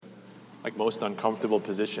like most uncomfortable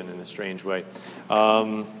position in a strange way.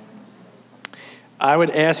 I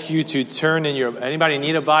would ask you to turn in your... Anybody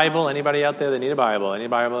need a Bible? Anybody out there that need a Bible? Any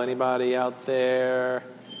Bible? Anybody out there?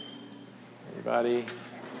 Anybody?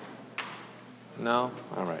 No?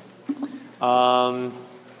 All right.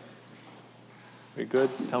 We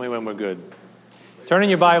good? Tell me when we're good. Turn in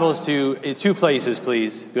your Bibles to two places,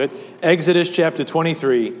 please. Good. Exodus chapter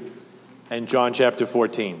 23 and John chapter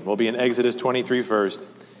 14. We'll be in Exodus 23 first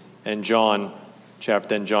and John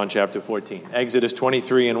chapter 14. Exodus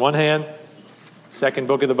 23 in one hand, second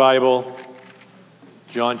book of the Bible,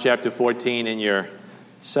 John chapter 14 in your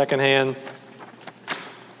second hand.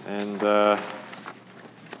 And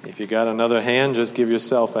if you got another hand, just give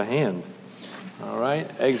yourself a hand. All right.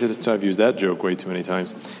 Exodus, I've used that joke way too many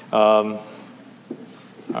times. All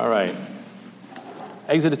right.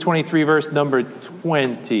 Exodus 23, verse number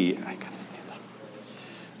 20. I got to stand up.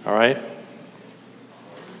 All right.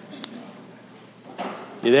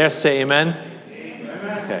 You there? Say amen.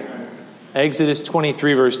 Amen. Okay. Exodus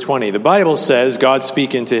 23, verse 20. The Bible says, God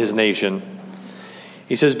speaking to his nation,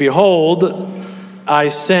 he says, "Behold, I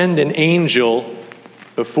send an angel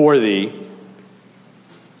before thee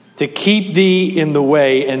to keep thee in the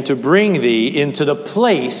way and to bring thee into the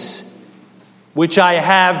place which I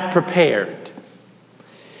have prepared."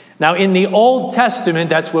 Now, in the Old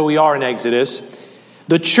Testament, that's where we are in Exodus,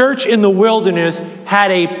 the church in the wilderness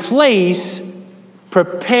had a place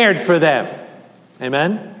prepared for them.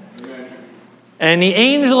 Amen? And the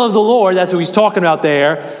angel of the Lord, that's what he's talking about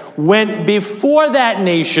there, went before that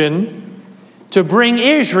nation to bring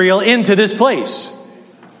Israel into this place.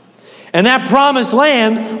 And that promised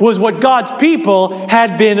land was what God's people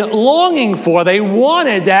had been longing for. They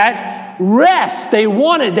wanted that rest. They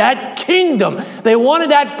wanted that kingdom. They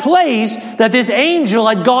wanted that place that this angel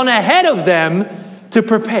had gone ahead of them to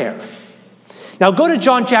prepare. Now go to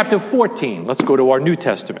John chapter 14. Let's go to our New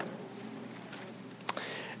Testament.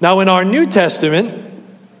 Now in our New Testament,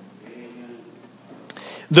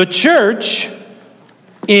 the church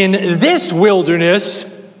in this wilderness,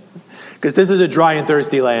 because this is a dry and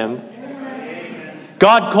thirsty land,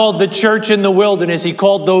 God called the church in the wilderness, he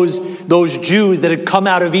called those Jews that had come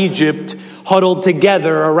out of Egypt huddled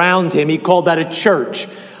together around him, he called that a church.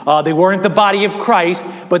 They weren't the body of Christ,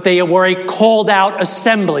 but they were a called out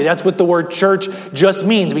assembly. That's what the word church just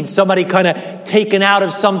means. It means somebody kind of taken out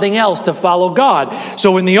of something else to follow God.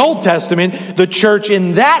 So in the Old Testament, the church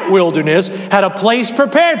in that wilderness had a place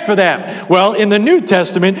prepared for them. Well, in the New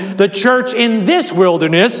Testament, the church in this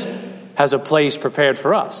wilderness has a place prepared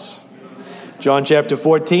for us. John chapter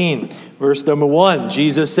 14, verse number 1,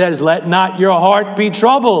 Jesus says, "Let not your heart be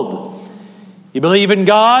troubled. You believe in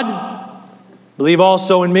God? Believe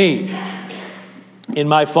also in me. In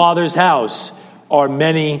my Father's house are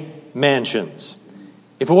many mansions.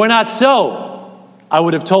 If it were not so, I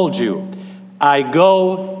would have told you, I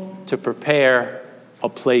go to prepare a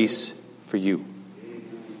place for you."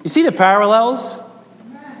 You see the parallels?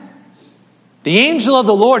 The angel of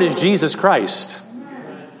the Lord is Jesus Christ.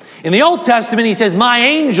 In the Old Testament, he says, my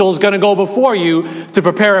angel's going to go before you to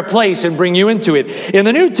prepare a place and bring you into it. In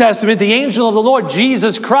the New Testament, the angel of the Lord,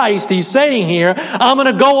 Jesus Christ, he's saying here, I'm going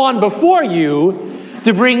to go on before you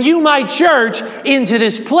to bring you, my church, into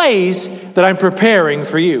this place that I'm preparing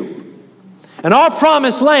for you. And our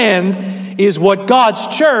promised land is what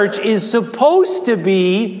God's church is supposed to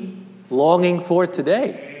be longing for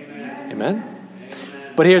today. Amen?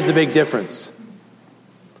 But here's the big difference.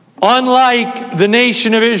 Unlike the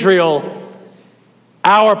nation of Israel,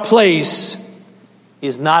 our place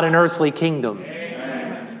is not an earthly kingdom.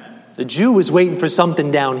 The Jew is waiting for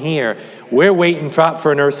something down here. We're waiting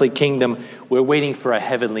for an earthly kingdom. We're waiting for a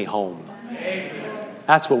heavenly home.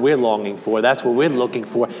 That's what we're longing for. That's what we're looking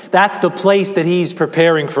for. That's the place that he's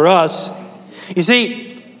preparing for us. You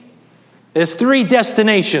see, there's three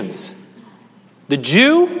destinations. The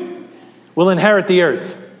Jew will inherit the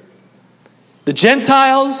earth. The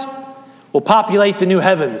Gentiles will populate the new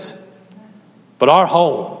heavens. But our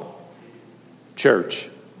home, church,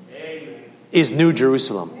 is New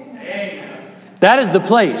Jerusalem. That is the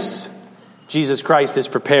place Jesus Christ is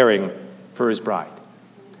preparing for his bride.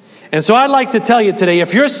 And so I'd like to tell you today,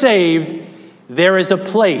 if you're saved, there is a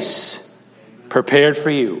place prepared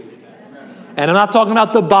for you. And I'm not talking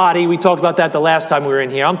about the body. We talked about that the last time we were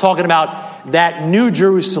in here. I'm talking about that New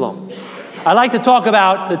Jerusalem. I'd like to talk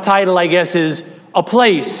about, the title, I guess, is A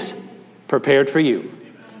Place Prepared for You.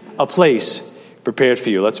 A place prepared for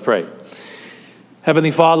you. Let's pray. Heavenly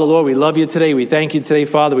Father, Lord, we love you today. We thank you today,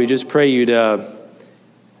 Father. We just pray you to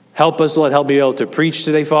help us, Lord. Help me be able to preach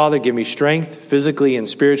today, Father. Give me strength, physically and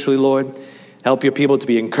spiritually, Lord. Help your people to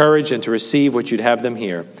be encouraged and to receive what you'd have them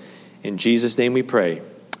hear. In Jesus' name we pray.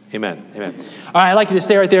 Amen. Amen. All right, I'd like you to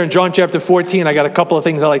stay right there in John chapter 14. I got a couple of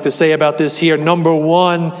things I'd like to say about this here. Number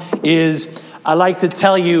one is I'd like to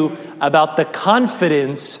tell you about the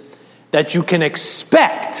confidence that you can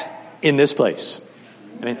expect in this place.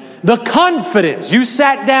 I mean, the confidence. You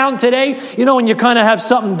sat down today, when you kind of have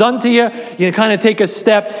something done to you, you kind of take a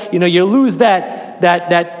step, you lose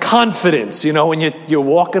that confidence, when you're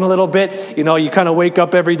walking a little bit, you kind of wake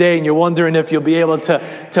up every day and you're wondering if you'll be able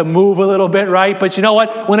to move a little bit, right? But you know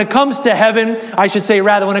what? When it comes to heaven, I should say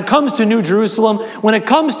rather, when it comes to New Jerusalem, when it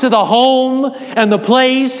comes to the home and the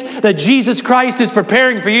place that Jesus Christ is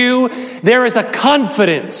preparing for you, there is a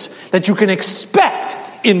confidence that you can expect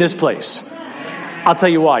in this place. I'll tell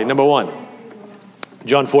you why. Number one,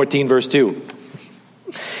 John 14, verse 2.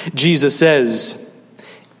 Jesus says,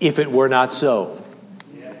 if it were not so,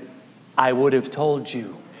 I would have told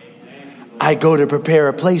you. I go to prepare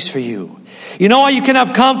a place for you. You know why you can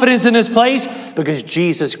have confidence in this place? Because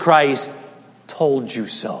Jesus Christ told you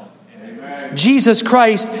so. Jesus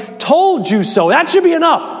Christ told you so. That should be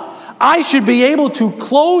enough. I should be able to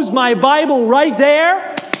close my Bible right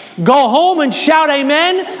there, go home and shout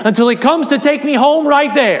amen until he comes to take me home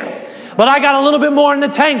right there. But I got a little bit more in the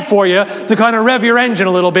tank for you to kind of rev your engine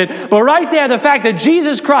a little bit. But right there, the fact that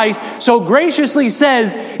Jesus Christ so graciously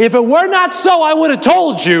says, if it were not so, I would have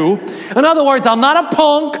told you. In other words, I'm not a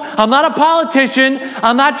punk. I'm not a politician.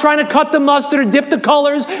 I'm not trying to cut the mustard or dip the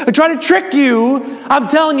colors or try to trick you. I'm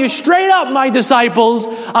telling you straight up, my disciples,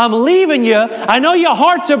 I'm leaving you. I know your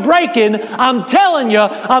hearts are breaking. I'm telling you,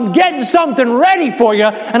 I'm getting something ready for you,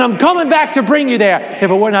 and I'm coming back to bring you there.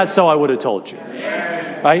 If it were not so, I would have told you.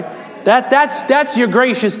 Right? That's your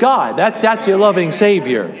gracious God. That's your loving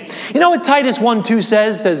Savior. You know what Titus 1:2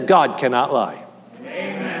 says? Says God cannot lie.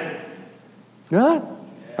 Amen. You know that?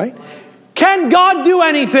 Right? Can God do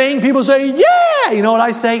anything? People say, yeah. You know what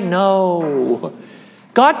I say? No.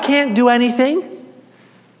 God can't do anything.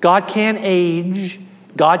 God can't age.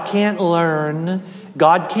 God can't learn.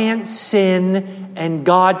 God can't sin. And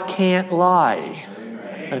God can't lie.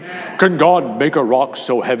 Can God make a rock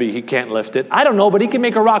so heavy he can't lift it? I don't know, but he can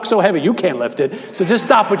make a rock so heavy you can't lift it. So just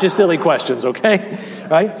stop with your silly questions, okay?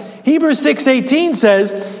 Right? Hebrews 6:18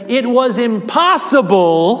 says, it was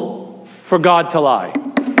impossible for God to lie.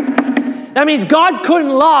 That means God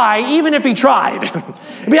couldn't lie even if he tried.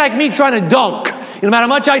 It'd be like me trying to dunk. No matter how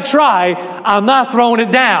much I try, I'm not throwing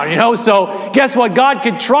it down, So guess what? God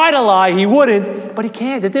could try to lie. He wouldn't, but he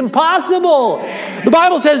can't. It's impossible. The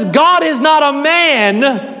Bible says God is not a man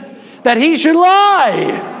that he should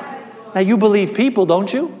lie. Now, you believe people,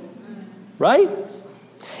 don't you? Right?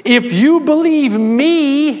 If you believe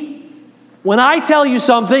me, when I tell you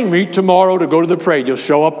something, meet tomorrow to go to the parade, you'll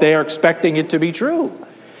show up there expecting it to be true.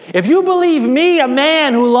 If you believe me, a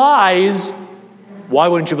man who lies, why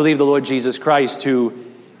wouldn't you believe the Lord Jesus Christ, who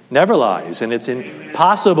never lies? And it's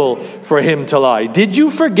impossible for him to lie. Did you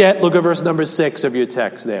forget, look at verse number 6 of your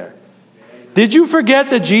text there. Did you forget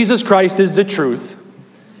that Jesus Christ is the truth?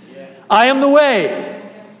 I am the way,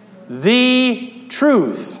 the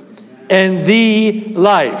truth, and the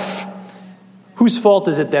life. Whose fault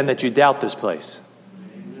is it then that you doubt this place?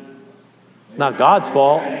 It's not God's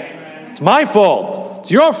fault. It's my fault.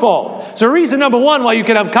 It's your fault. So reason number one why you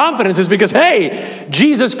can have confidence is because, hey,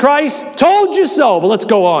 Jesus Christ told you so. But let's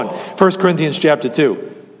go on. 1 Corinthians chapter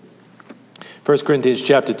 2. 1 Corinthians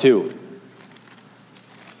chapter 2.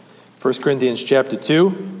 1 Corinthians chapter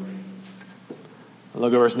 2.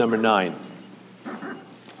 Look at verse number 9.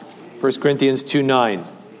 1 Corinthians 2:9.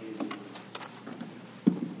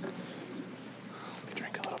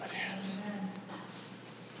 Drink a little bit here.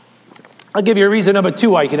 I'll give you a reason number 2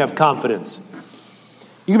 why you can have confidence.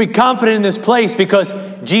 You can be confident in this place because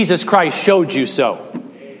Jesus Christ showed you so.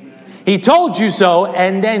 He told you so,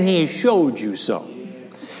 and then he showed you so.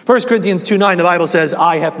 1 Corinthians 2:9, the Bible says,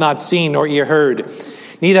 eye hath not seen nor ear heard,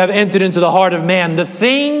 neither have entered into the heart of man the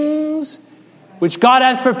things which God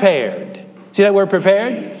hath prepared. See that word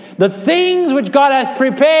prepared? The things which God hath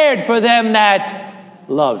prepared for them that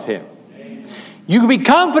love him. You can be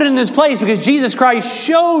confident in this place because Jesus Christ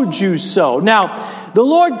showed you so. Now, the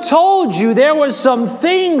Lord told you there was some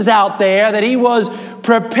things out there that he was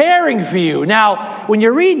preparing for you. Now, when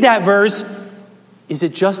you read that verse, is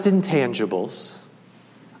it just intangibles?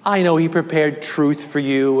 I know he prepared truth for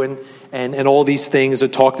you and all these things are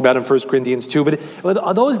talked about in 1 Corinthians 2, but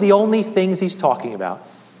are those the only things he's talking about?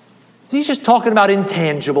 Is he just talking about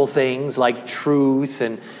intangible things like truth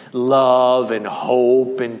and love and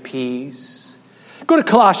hope and peace? Go to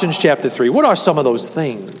Colossians chapter 3. What are some of those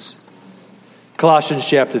things? Colossians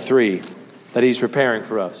chapter 3 that he's preparing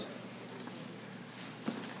for us.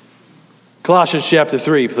 Colossians chapter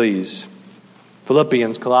 3, please.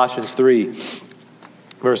 Philippians, Colossians 3,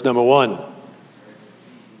 verse number 1.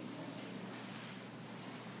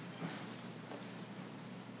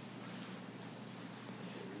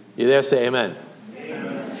 You there? Say amen.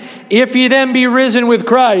 Amen. If ye then be risen with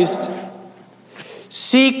Christ,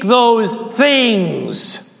 seek those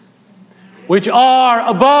things which are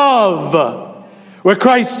above, where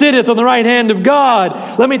Christ sitteth on the right hand of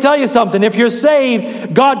God. Let me tell you something. If you're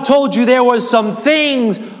saved, God told you there was some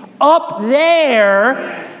things up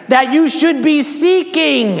there that you should be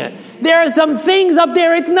seeking. There are some things up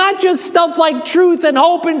there. It's not just stuff like truth and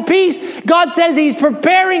hope and peace. God says He's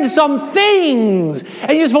preparing some things.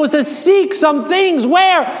 And you're supposed to seek some things.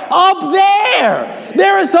 Where? Up there.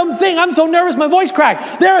 There are some things. I'm so nervous my voice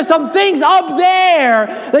cracked. There are some things up there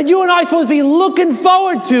that you and I are supposed to be looking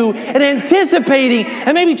forward to and anticipating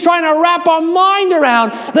and maybe trying to wrap our mind around,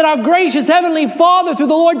 that our gracious Heavenly Father through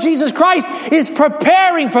the Lord Jesus Christ is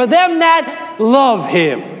preparing for them that love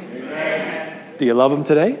Him. Amen. Do you love Him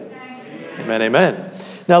today? Amen, amen.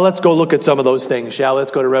 Now let's go look at some of those things, shall we?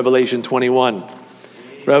 Let's go to Revelation 21.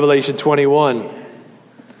 Revelation 21.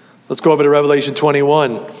 Let's go over to Revelation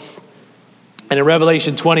 21. And in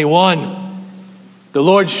Revelation 21, the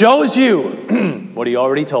Lord shows you what He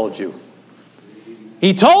already told you.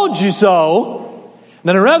 He told you so. And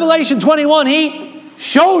then in Revelation 21, He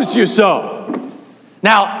shows you so.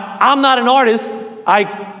 Now, I'm not an artist.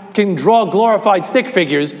 I can draw glorified stick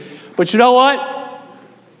figures. But you know what?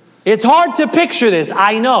 It's hard to picture this,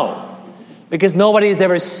 I know, because nobody has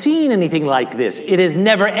ever seen anything like this. It has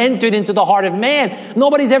never entered into the heart of man.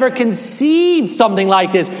 Nobody's ever conceived something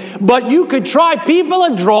like this. But you could try. People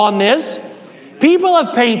have drawn this. People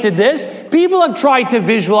have painted this. People have tried to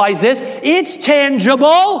visualize this. It's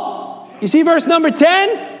tangible. You see verse number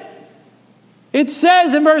 10? It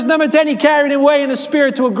says in verse number 10, He carried me away in the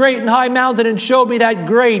Spirit to a great and high mountain and showed me that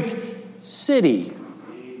great city.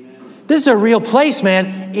 This is a real place,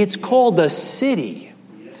 man. It's called a city.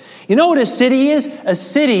 You know what a city is? A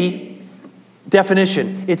city,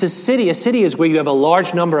 definition, it's a city. A city is where you have a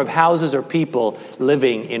large number of houses or people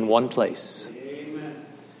living in one place. Amen.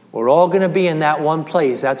 We're all going to be in that one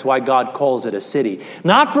place. That's why God calls it a city.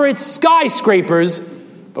 Not for its skyscrapers,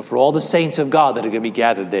 but for all the saints of God that are going to be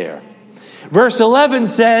gathered there. Verse 11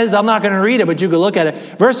 says, I'm not going to read it, but you can look at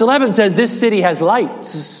it. Verse 11 says, this city has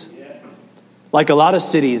lights. Like a lot of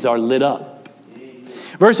cities are lit up.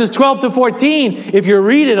 Verses 12 to 14, if you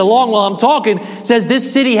read it along while I'm talking, says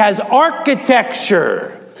this city has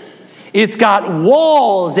architecture. It's got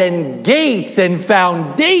walls and gates and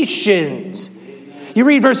foundations. You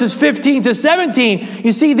read verses 15 to 17,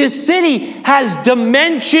 you see this city has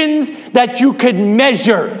dimensions that you could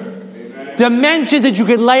measure. Dimensions that you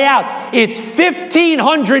could lay out. It's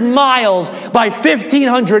 1,500 miles by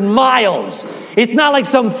 1,500 miles. It's not like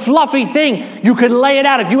some fluffy thing. You could lay it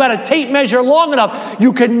out. If you had a tape measure long enough,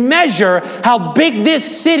 you could measure how big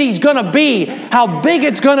this city's going to be, how big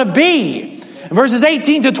it's going to be. In verses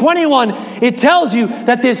 18 to 21, it tells you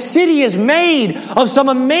that this city is made of some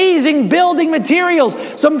amazing building materials,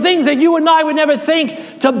 some things that you and I would never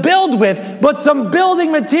think to build with, but some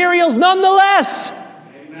building materials nonetheless.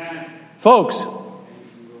 Amen. Folks,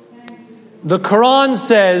 the Quran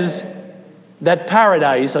says that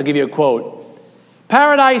paradise, I'll give you a quote,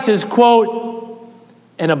 paradise is, quote,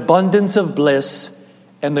 an abundance of bliss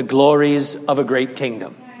and the glories of a great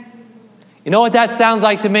kingdom. You know what that sounds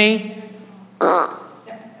like to me?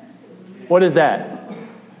 What is that?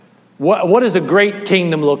 What does a great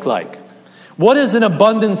kingdom look like? What does an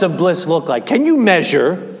abundance of bliss look like? Can you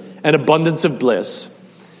measure an abundance of bliss?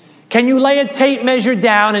 Can you lay a tape measure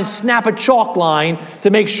down and snap a chalk line to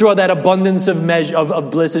make sure that abundance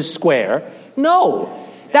of bliss is square? No.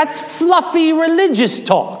 That's fluffy religious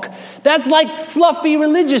talk. That's like fluffy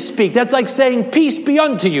religious speak. That's like saying peace be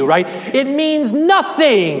unto you, right? It means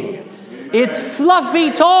nothing. It's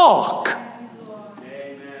fluffy talk.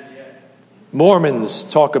 Mormons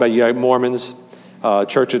talk about, Mormons,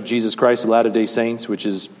 Church of Jesus Christ of Latter-day Saints, which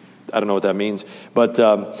is, I don't know what that means, but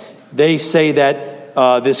they say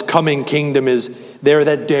that this coming kingdom is,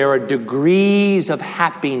 there are degrees of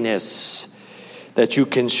happiness that you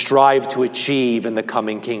can strive to achieve in the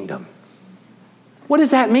coming kingdom. What does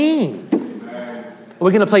that mean? Are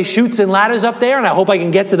we going to play chutes and ladders up there? And I hope I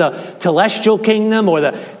can get to the celestial kingdom or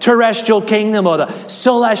the terrestrial kingdom or the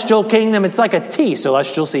celestial kingdom. It's like a tea,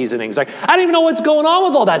 celestial seasonings. Like, I don't even know what's going on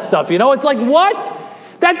with all that stuff. You know, it's like, what?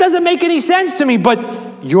 That doesn't make any sense to me.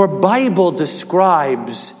 But your Bible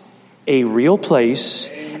describes a real place,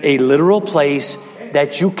 a literal place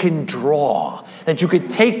that you can draw, that you could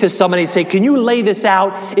take to somebody and say, can you lay this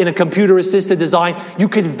out in a computer-assisted design? You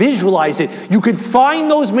could visualize it. You could find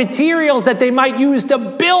those materials that they might use to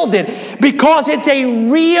build it, because it's a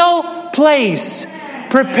real place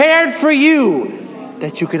prepared for you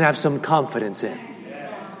that you can have some confidence in.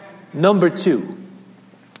 Number 2,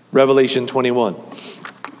 Revelation 21.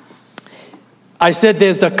 I said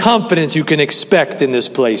there's a confidence you can expect in this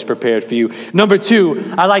place prepared for you. Number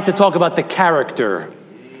 2, I like to talk about the character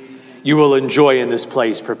you will enjoy in this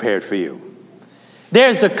place prepared for you.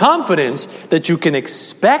 There's a confidence that you can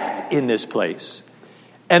expect in this place,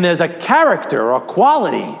 and there's a character or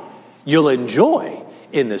quality you'll enjoy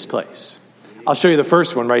in this place. I'll show you the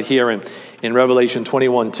first one right here in Revelation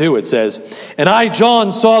 21:2. It says, "And I,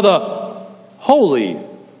 John, saw the holy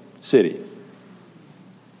city."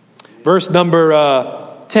 Verse number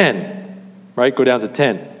 10, right? Go down to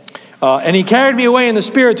 10. "And he carried me away in the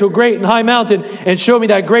Spirit to a great and high mountain and showed me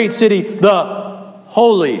that great city, the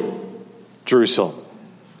holy Jerusalem."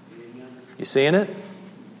 You seeing it?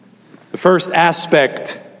 The first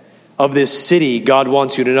aspect of this city God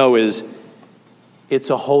wants you to know is it's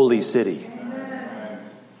a holy city.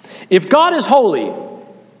 If God is holy,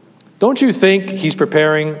 don't you think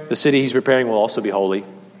the city he's preparing will also be holy?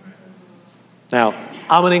 Now,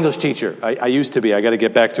 I'm an English teacher. I used to be. I got to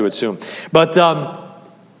get back to it soon. But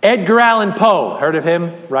Edgar Allan Poe, heard of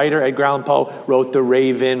him? Writer Edgar Allan Poe wrote The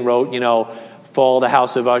Raven, wrote, Fall of the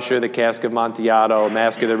House of Usher, The Cask of Amontillado,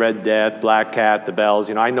 Mask of the Red Death, Black Cat, The Bells.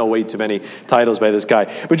 I know way too many titles by this guy.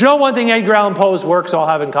 But you know one thing Edgar Allan Poe's works all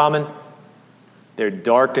have in common? They're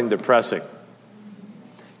dark and depressing.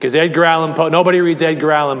 Because Edgar Allan Poe, nobody reads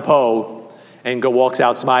Edgar Allan Poe and walks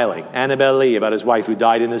out smiling. Annabelle Lee, about his wife who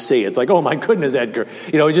died in the sea. It's like, oh my goodness, Edgar.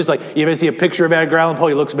 It's just like, you ever see a picture of Edgar Allan Poe,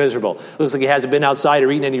 he looks miserable. Looks like he hasn't been outside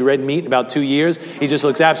or eaten any red meat in about 2 years. He just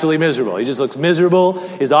looks absolutely miserable. He just looks miserable.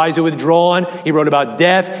 His eyes are withdrawn. He wrote about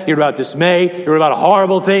death. He wrote about dismay. He wrote about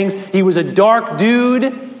horrible things. He was a dark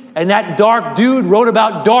dude, and that dark dude wrote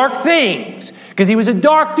about dark things. Because he was a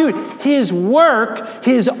dark dude. His work,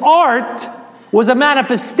 his art, was a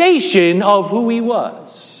manifestation of who he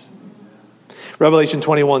was. Revelation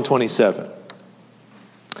 21:27.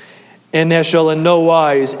 "And there shall in no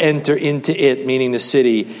wise enter into it," meaning the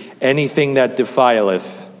city, "anything that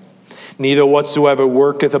defileth, neither whatsoever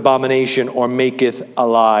worketh abomination or maketh a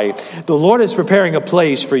lie." The Lord is preparing a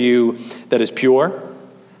place for you that is pure,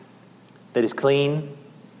 that is clean,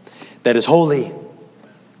 that is holy.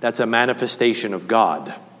 That's a manifestation of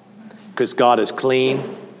God. Because God is clean,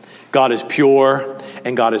 God is pure,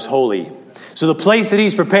 and God is holy. So the place that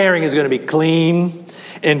he's preparing is going to be clean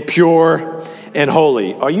and pure and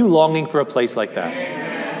holy. Are you longing for a place like that?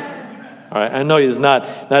 All right, I know it's not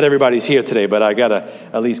everybody's here today, but I got to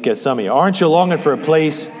at least get some of you. Aren't you longing for a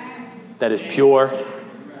place that is pure,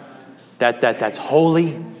 that's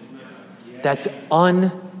holy, that's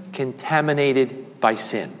uncontaminated by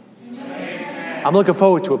sin? I'm looking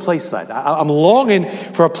forward to a place like that. I'm longing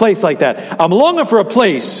for a place like that. I'm longing for a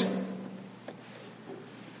place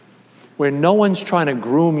where no one's trying to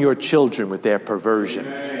groom your children with their perversion.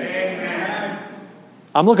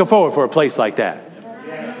 I'm looking forward for a place like that,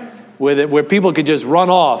 where people could just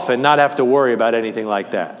run off and not have to worry about anything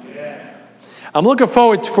like that. I'm looking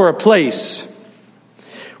forward for a place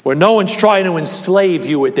where no one's trying to enslave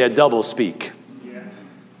you with their doublespeak,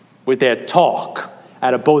 with their talk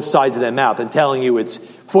out of both sides of their mouth and telling you it's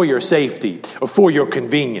for your safety or for your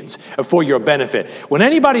convenience or for your benefit. When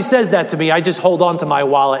anybody says that to me, I just hold on to my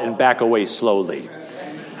wallet and back away slowly.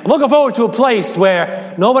 I'm looking forward to a place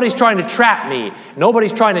where nobody's trying to trap me,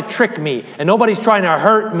 nobody's trying to trick me, and nobody's trying to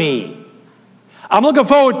hurt me. I'm looking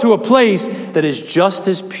forward to a place that is just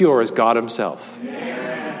as pure as God himself.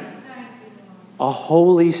 A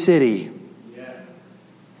holy city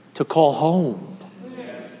to call home.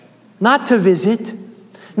 Not to visit,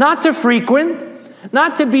 not to frequent,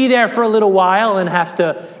 not to be there for a little while and have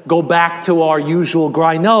to go back to our usual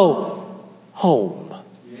grind. No, home.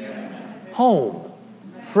 Home.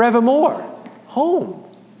 Forevermore. Home.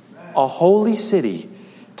 A holy city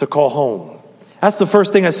to call home. That's the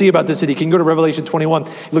first thing I see about this city. Can you go to Revelation 21?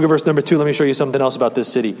 Look at verse number 2. Let me show you something else about this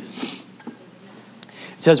city. It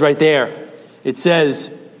says right there, it says,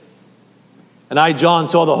 "And I, John,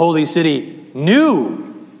 saw the holy city,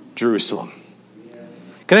 New Jerusalem."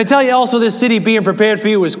 Can I tell you also this city being prepared for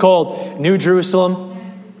you is called New Jerusalem?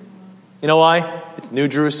 You know why? It's New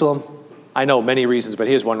Jerusalem. I know many reasons, but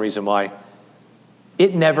here's one reason why.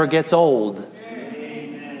 It never gets old.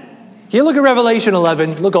 Can you look at Revelation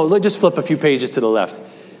 11? Look, just flip a few pages to the left.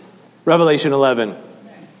 Revelation 11.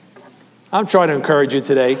 I'm trying to encourage you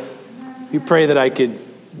today. You pray that I could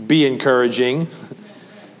be encouraging,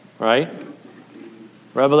 right?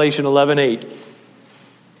 Revelation 11:8.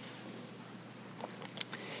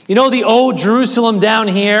 You know the old Jerusalem down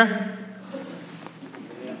here?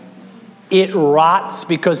 It rots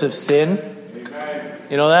because of sin.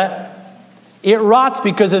 You know that? It rots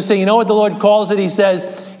because of sin. You know what the Lord calls it? He says,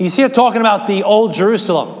 he's here talking about the old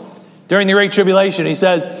Jerusalem during the Great Tribulation. He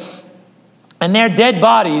says, and their dead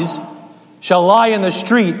bodies shall lie in the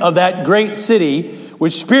street of that great city,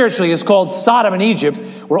 which spiritually is called Sodom and Egypt,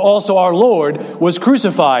 where also our Lord was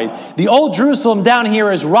crucified. The old Jerusalem down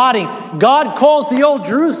here is rotting. God calls the old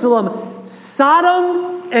Jerusalem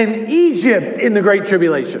Sodom and Egypt in the Great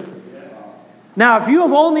Tribulation. Now, if you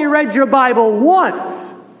have only read your Bible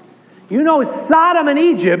once, you know Sodom and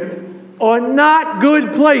Egypt are not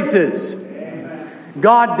good places.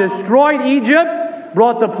 God destroyed Egypt,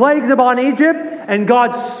 brought the plagues upon Egypt, and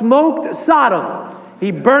God smoked Sodom. He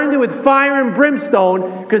burned it with fire and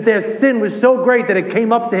brimstone because their sin was so great that it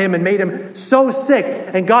came up to him and made him so sick.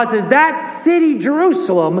 And God says, that city,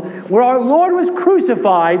 Jerusalem, where our Lord was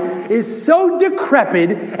crucified, is so decrepit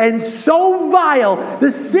and so vile. The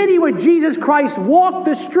city where Jesus Christ walked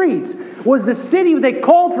the streets was the city where they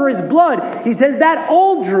called for his blood. He says that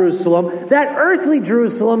old Jerusalem, that earthly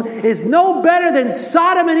Jerusalem, is no better than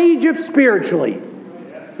Sodom and Egypt spiritually.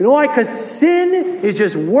 You know why? Because sin is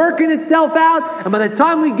just working itself out. And by the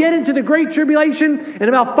time we get into the Great Tribulation, in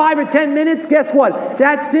about 5 or 10 minutes, guess what?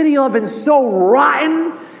 That city will have been so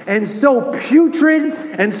rotten and so putrid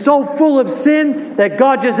and so full of sin that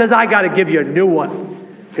God just says, I got to give you a new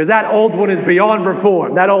one. Because that old one is beyond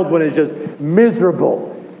reform. That old one is just miserable.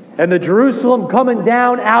 And the Jerusalem coming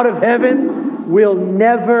down out of heaven will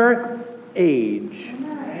never age.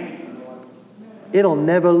 It'll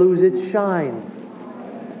never lose its shine.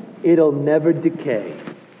 It'll never decay.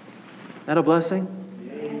 Isn't that a blessing?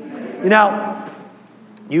 You know,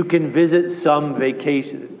 you can visit some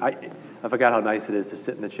vacation. I forgot how nice it is to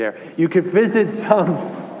sit in the chair. You can visit some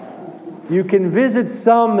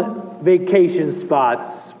vacation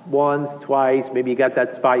spots once, twice. Maybe you got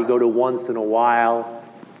that spot you go to once in a while.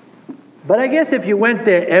 But I guess if you went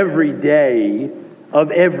there every day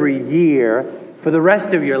of every year for the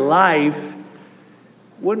rest of your life,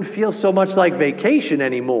 wouldn't feel so much like vacation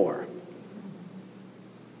anymore.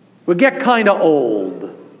 Would get kind of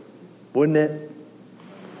old, wouldn't it?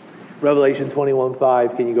 Revelation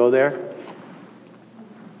 21:5. Can you go there?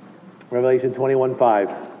 Revelation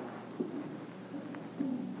 21:5.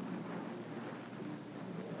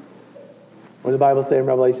 What does the Bible say in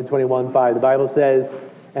Revelation 21:5? The Bible says,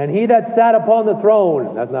 and he that sat upon the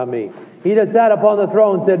throne, that's not me, he that sat upon the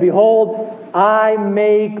throne said, behold, I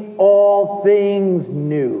make all things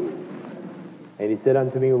new. And he said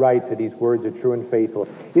unto me, write, for these words are true and faithful.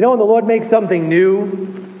 You know, when the Lord makes something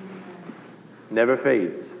new, never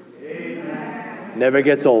fades. Amen. Never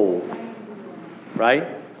gets old. Right?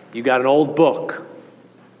 You got an old book,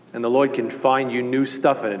 and the Lord can find you new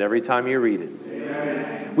stuff in it every time you read it.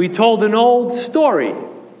 Amen. We told an old story,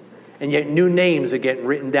 and yet new names are getting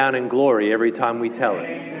written down in glory every time we tell it.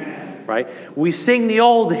 Amen. Right? We sing the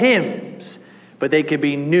old hymns, but they can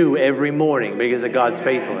be new every morning because of God's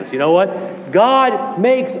faithfulness. You know what? God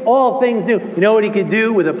makes all things new. You know what he could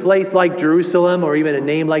do with a place like Jerusalem or even a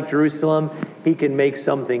name like Jerusalem? He can make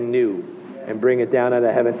something new and bring it down out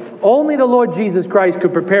of heaven. Only the Lord Jesus Christ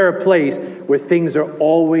could prepare a place where things are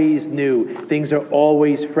always new, things are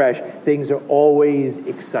always fresh, things are always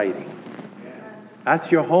exciting.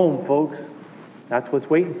 That's your home, folks. That's what's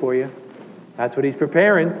waiting for you. That's what he's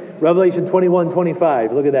preparing. Revelation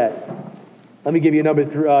 21:25. Look at that. Let me give you number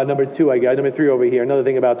 2. I got number 3 over here. Another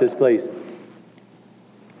thing about this place.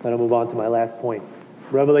 Then I'll move on to my last point.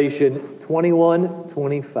 Revelation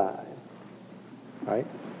 21:25. All right.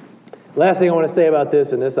 Last thing I want to say about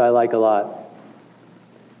this, and this I like a lot.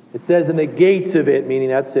 It says, "In the gates of it," meaning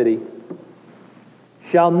that city,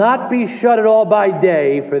 "shall not be shut at all by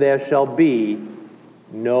day, for there shall be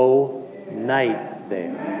no night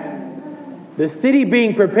there." The city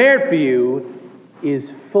being prepared for you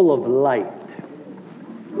is full of light.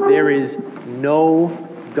 There is no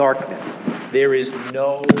darkness. There is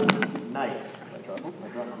no night. I dropped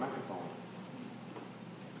my microphone.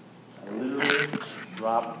 I literally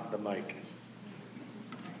dropped the mic.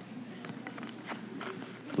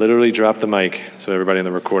 Literally dropped the mic so everybody in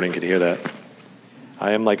the recording could hear that.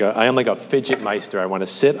 I am like a fidget meister. I want to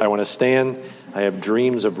sit, I want to stand. I have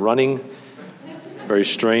dreams of running. It's very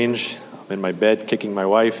strange. I'm in my bed kicking my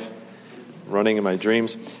wife, running in my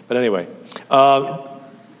dreams. But anyway,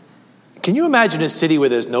 can you imagine a city where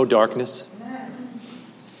there's no darkness?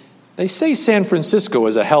 They say San Francisco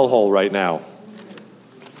is a hellhole right now.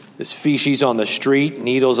 There's feces on the street,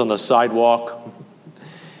 needles on the sidewalk.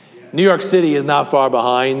 New York City is not far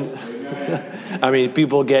behind. I mean,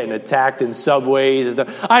 people getting attacked in subways and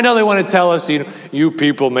stuff. I know they want to tell us, you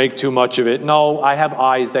people make too much of it. No, I have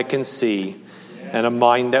eyes that can see and a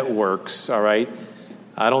mind that works, all right?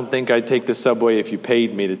 I don't think I'd take the subway if you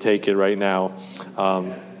paid me to take it right now.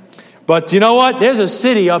 But you know what? There's a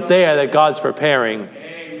city up there that God's preparing.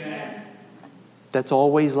 Amen. That's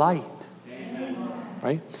always light. Amen.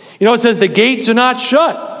 Right? You know, it says the gates are not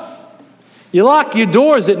shut. You lock your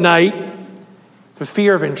doors at night for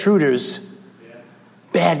fear of intruders. Yeah.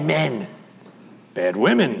 Bad men. Bad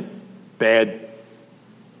women. Bad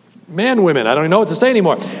man-women. I don't even know what to say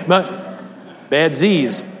anymore. Bad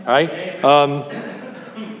Z's. All right?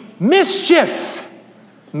 Mischief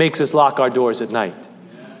makes us lock our doors at night.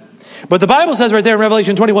 But the Bible says right there in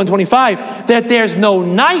Revelation 21:25 that there's no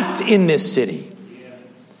night in this city.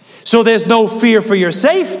 So there's no fear for your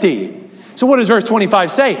safety. So what does verse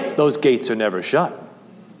 25 say? Those gates are never shut.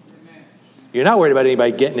 You're not worried about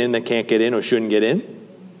anybody getting in that can't get in or shouldn't get in.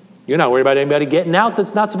 You're not worried about anybody getting out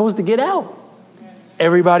that's not supposed to get out.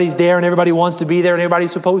 Everybody's there and everybody wants to be there and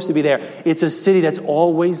everybody's supposed to be there. It's a city that's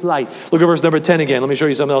always light. Look at verse number 10 again. Let me show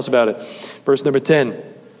you something else about it. Verse number 10.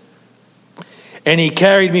 And he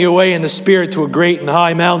carried me away in the spirit to a great and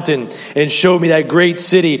high mountain and showed me that great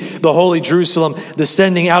city, the holy Jerusalem,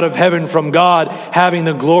 descending out of heaven from God, having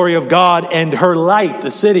the glory of God, and her light, the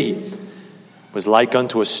city, was like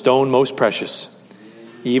unto a stone most precious,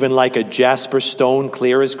 even like a jasper stone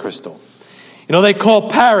clear as crystal. You know, they call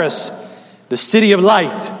Paris the city of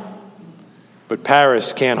light, but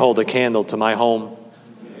Paris can't hold a candle to my home.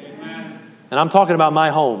 Amen. And I'm talking about my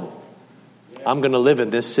home. I'm going to live in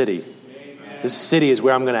this city. This city is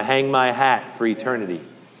where I'm going to hang my hat for eternity.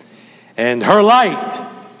 And her light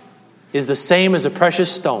is the same as a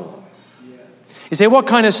precious stone. You say, what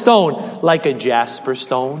kind of stone? Like a jasper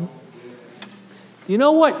stone. You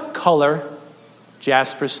know what color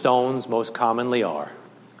jasper stones most commonly are?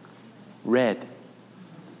 Red.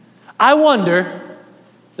 I wonder,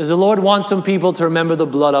 does the Lord want some people to remember the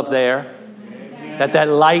blood up there? That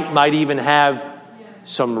light might even have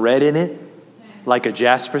some red in it, like a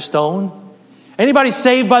jasper stone? Anybody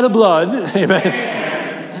saved by the blood?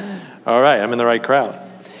 Amen. All right, I'm in the right crowd.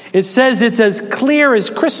 It says it's as clear as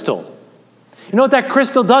crystal. You know what that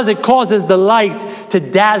crystal does? It causes the light to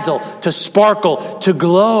dazzle, to sparkle, to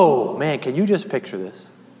glow. Man, can you just picture this?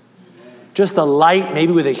 Just a light,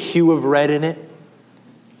 maybe with a hue of red in it,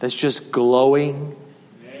 that's just glowing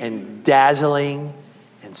and dazzling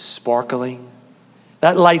and sparkling.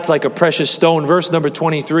 That light's like a precious stone. Verse number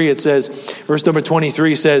 23 says,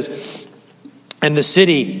 and the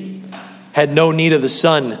city had no need of the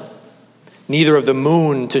sun, neither of the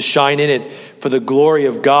moon to shine in it, for the glory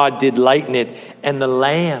of God did lighten it, and the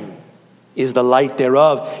Lamb is the light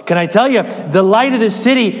thereof. Can I tell you, the light of the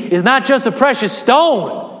city is not just a precious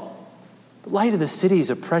stone. The light of the city is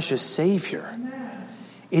a precious Savior.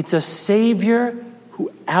 It's a Savior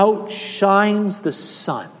who outshines the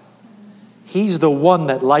sun. He's the one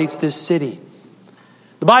that lights this city.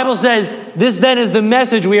 The Bible says, this then is the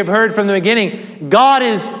message we have heard from the beginning. God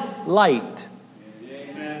is light.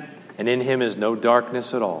 Amen. And in him is no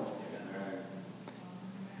darkness at all.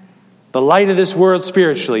 The light of this world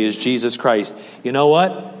spiritually is Jesus Christ. You know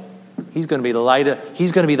what? He's going to be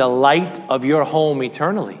the light of your home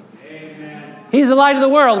eternally. Amen. He's the light of the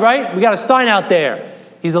world, right? We got a sign out there.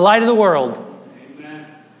 He's the light of the world. Amen.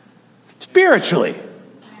 Spiritually.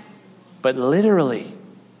 But literally,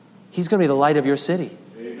 he's going to be the light of your city.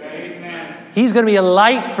 Amen. He's going to be a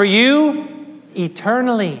light for you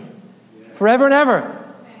eternally. Forever and ever.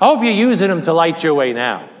 I hope you're using him to light your way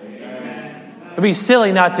now. Amen. It'd be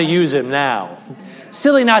silly not to use him now.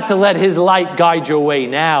 Silly not to let his light guide your way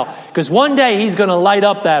now. Because one day he's going to light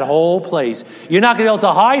up that whole place. You're not going to be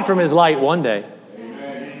able to hide from his light one day.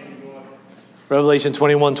 Amen. Revelation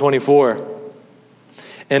 21:24.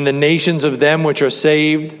 And the nations of them which are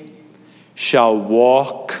saved shall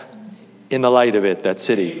walk in the light of it, that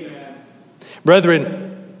city. Amen.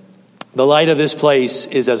 Brethren, the light of this place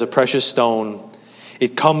is as a precious stone.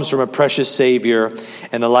 It comes from a precious Savior,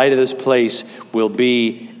 and the light of this place will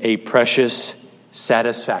be a precious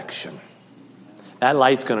satisfaction. That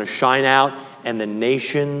light's going to shine out, and the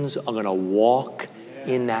nations are going to walk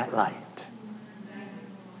in that light.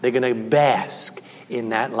 They're going to bask in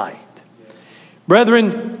that light.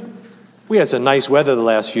 Brethren, we had some nice weather the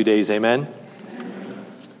last few days, amen?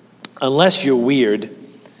 Unless you're weird,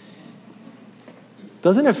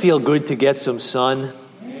 doesn't it feel good to get some sun?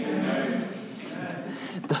 Amen.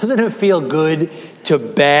 Doesn't it feel good to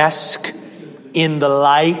bask in the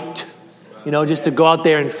light Just to go out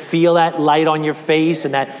there and feel that light on your face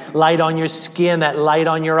and that light on your skin, that light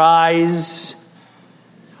on your eyes.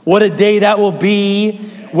 What a day that will be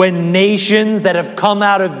when nations that have come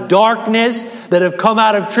out of darkness, that have come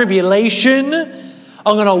out of tribulation,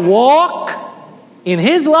 are going to walk in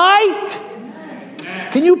His light.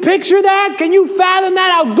 Can you picture that? Can you fathom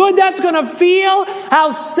that? How good that's going to feel? How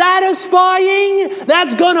satisfying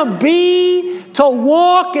that's going to be to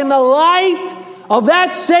walk in the light of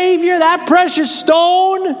that Savior, that precious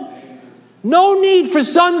stone. No need for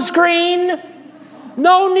sunscreen.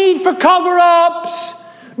 No need for cover-ups.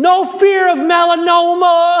 No fear of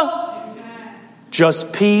melanoma.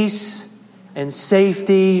 Just peace and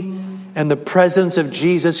safety and the presence of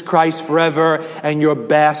Jesus Christ forever, and you're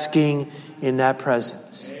basking in that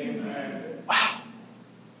presence. Wow.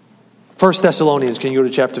 1 Thessalonians, can you go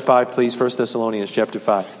to chapter 5, please? 1 Thessalonians chapter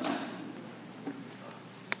 5.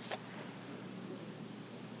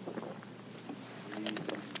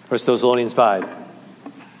 1 Thessalonians 5.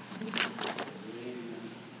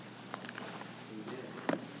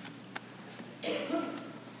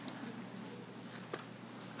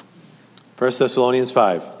 First Thessalonians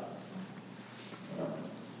 5.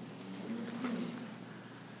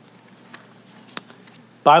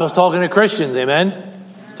 Bible's talking to Christians, amen?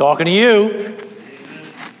 It's talking to you.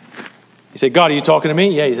 You say, God, are you talking to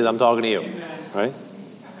me? Yeah, he said, I'm talking to you. Right?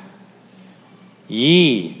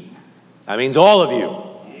 Ye. That means all of you.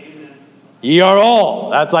 Ye are all.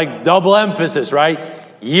 That's like double emphasis, right?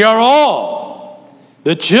 Ye are all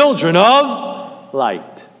the children of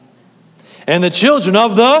light and the children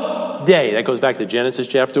of the day. That goes back to Genesis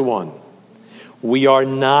chapter 1. We are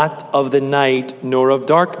not of the night nor of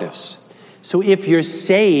darkness. So if you're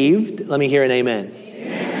saved, let me hear an amen.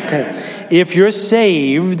 Amen. Okay. If you're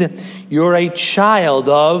saved, you're a child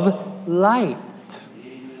of light.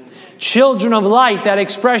 Amen. Children of light, that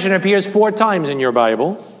expression appears 4 times in your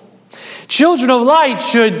Bible. Children of light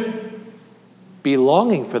should be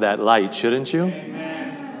longing for that light, shouldn't you?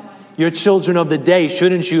 Amen. You're children of the day.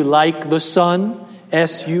 Shouldn't you like the sun?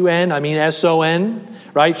 S-U-N,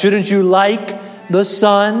 right? Shouldn't you like the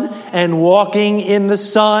sun and walking in the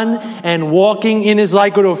sun and walking in His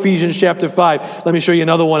light? Go to Ephesians chapter 5. Let me show you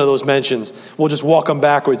another one of those mentions. We'll just walk them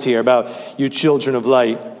backwards here about you children of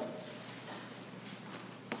light.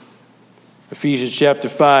 Ephesians chapter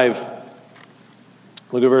 5.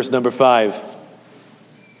 Look at verse number 5.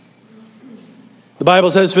 The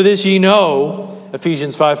Bible says, for this ye know,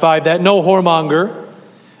 Ephesians 5:5, that no whoremonger,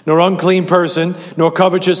 nor unclean person, nor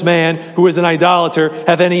covetous man, who is an idolater,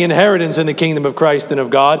 hath any inheritance in the kingdom of Christ and of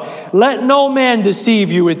God. Let no man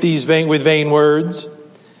deceive you with vain words.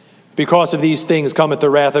 Because of these things cometh the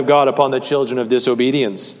wrath of God upon the children of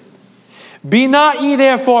disobedience. Be not ye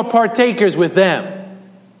therefore partakers with them.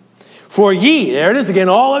 For ye, there it is again,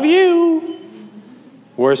 all of you,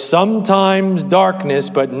 were sometimes darkness,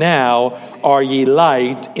 but now are ye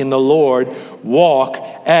light in the Lord. Walk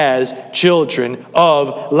as children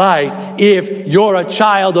of light. If you're a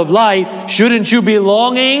child of light, shouldn't you be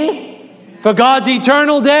longing for God's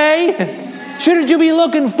eternal day? Shouldn't you be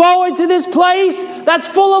looking forward to this place that's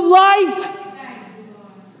full of light?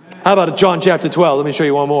 How about John chapter 12? Let me show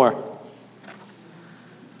you one more.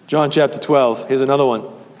 John chapter 12. Here's another one.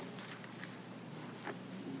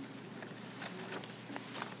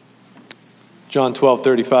 John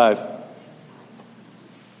 12:35.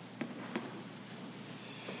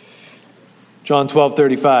 John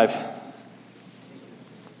 12:35.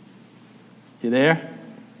 You there?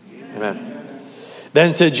 Amen.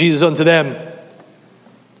 Then said Jesus unto them,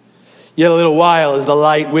 yet a little while is the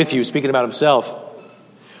light with you, speaking about himself.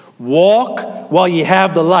 Walk while ye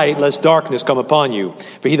have the light, lest darkness come upon you.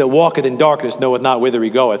 For he that walketh in darkness knoweth not whither he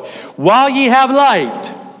goeth. While ye have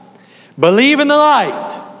light, believe in the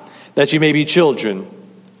light, that you may be children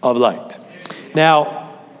of light.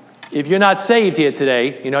 Now, if you're not saved here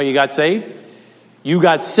today, you know you got saved? You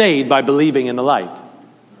got saved by believing in the light.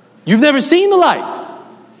 You've never seen the light.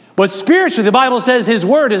 But spiritually, the Bible says His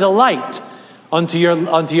word is a light unto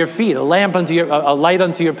your feet, a light unto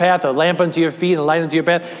your path, a lamp unto your feet, and a light unto your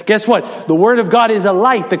path. Guess what? The word of God is a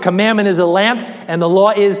light. The commandment is a lamp, and the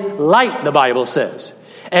law is light, the Bible says.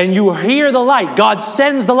 And you hear the light. God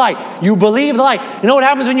sends the light. You believe the light. You know what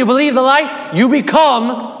happens when you believe the light? You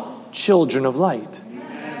become children of light.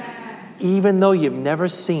 Even though you've never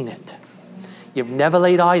seen it. You've never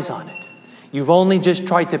laid eyes on it. You've only just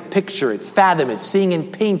tried to picture it, fathom it, seeing it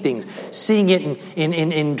in paintings, seeing it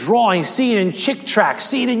in drawings, seeing it in chick tracts,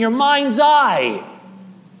 seeing it in your mind's eye.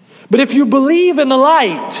 But if you believe in the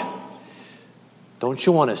light, don't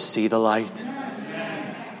you want to see the light?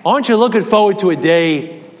 Aren't you looking forward to a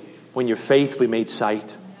day when your faith will be made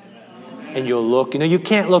sight? And you'll look. You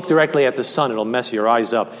can't look directly at the sun. It'll mess your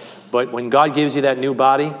eyes up. But when God gives you that new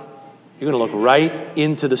body, you're going to look right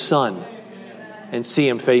into the sun and see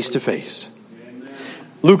him face to face.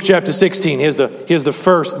 Luke chapter 16, here's the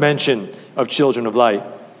first mention of children of light.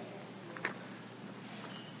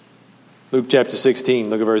 Luke chapter 16,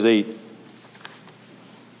 look at verse 8.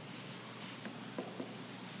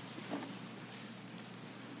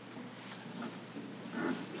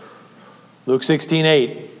 Luke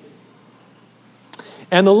 16:8.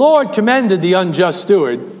 And the Lord commended the unjust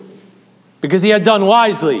steward because he had done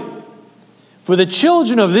wisely. For the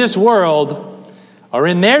children of this world are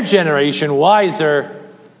in their generation wiser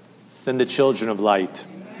than the children of light.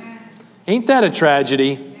 Ain't that a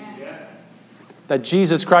tragedy? That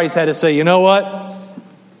Jesus Christ had to say, you know what?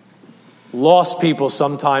 Lost people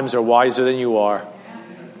sometimes are wiser than you are.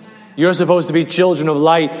 You're supposed to be children of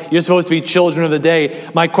light. You're supposed to be children of the day.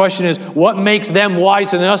 My question is, what makes them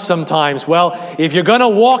wiser than us sometimes? Well, if you're going to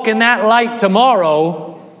walk in that light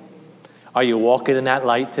tomorrow, are you walking in that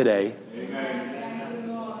light today?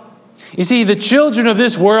 Amen. You see, the children of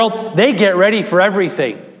this world, they get ready for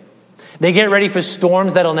everything. They get ready for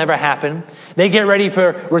storms that'll never happen. They get ready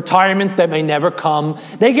for retirements that may never come.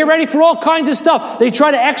 They get ready for all kinds of stuff. They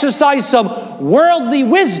try to exercise some worldly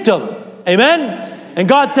wisdom. Amen? And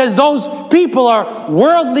God says those people are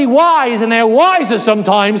worldly wise, and they're wiser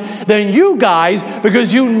sometimes than you guys,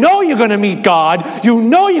 because you know you're going to meet God. You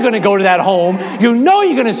know you're going to go to that home. You know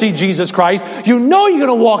you're going to see Jesus Christ. You know you're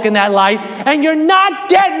going to walk in that light, and you're not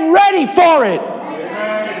getting ready for it.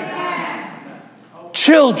 Amen.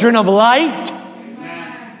 Children of light,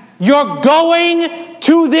 you're going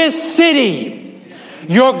to this city.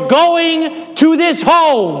 You're going to this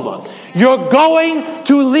home. You're going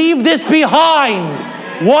to leave this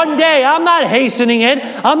behind one day. I'm not hastening it.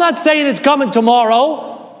 I'm not saying it's coming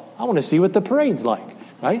tomorrow. I want to see what the parade's like,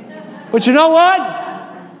 right? But you know what?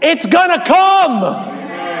 It's going to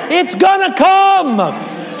come. It's going to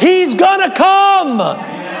come. He's going to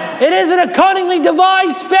come. It isn't a cunningly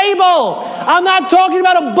devised fable. I'm not talking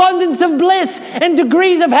about abundance of bliss and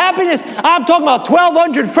degrees of happiness. I'm talking about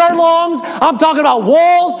 1,200 furlongs. I'm talking about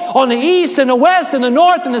walls on the east and the west and the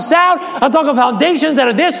north and the south. I'm talking about foundations that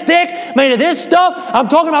are this thick, made of this stuff. I'm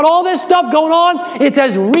talking about all this stuff going on. It's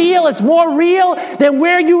as real, it's more real than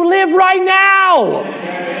where you live right now.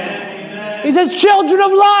 He says, children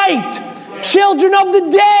of light, children of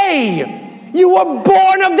the day. You were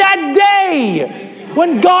born of that day.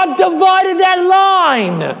 When God divided that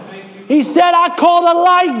line, he said, I call the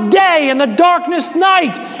light day and the darkness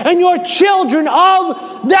night. And you're children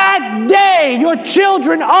of that day. You're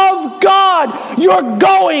children of God. You're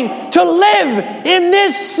going to live in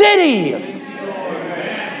this city.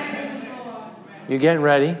 You getting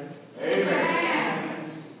ready?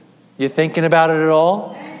 You thinking about it at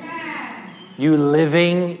all? You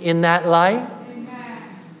living in that light?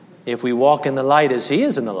 If we walk in the light as he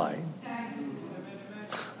is in the light.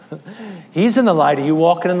 He's in the light. Are you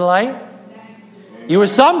walking in the light? You were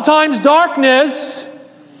sometimes darkness,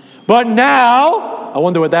 but now, I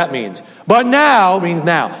wonder what that means. But now means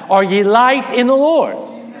now. Are ye light in the Lord?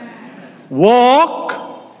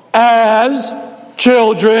 Walk as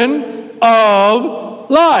children of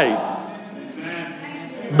light.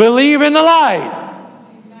 Believe in the light.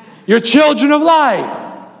 You're children of light.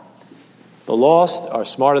 The lost are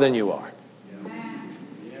smarter than you are.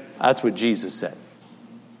 That's what Jesus said.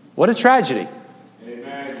 What a tragedy.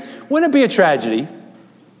 Amen. Wouldn't it be a tragedy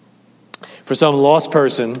for some lost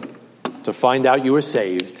person to find out you were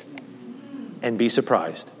saved and be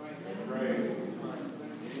surprised?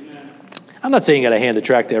 I'm not saying you got to hand the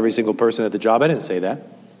tract to every single person at the job. I didn't say that.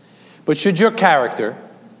 But should your character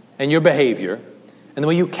and your behavior and the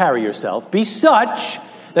way you carry yourself be such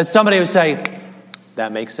that somebody would say,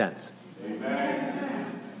 that makes sense?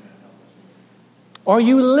 Amen. Are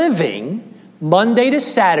you living Monday to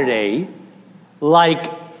Saturday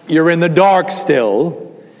like you're in the dark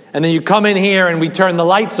still, and then you come in here and we turn the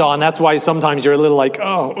lights on? That's why sometimes you're a little like,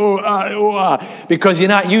 because you're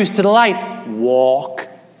not used to the light. Walk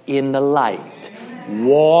in the light.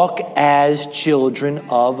 Walk as children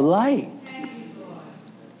of light.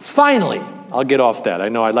 Finally, I'll get off that. I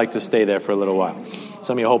know I'd like to stay there for a little while.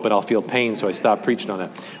 Some of you are hoping I'll feel pain, so I stop preaching on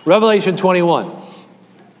that. Revelation 21.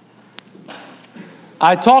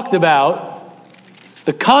 I talked about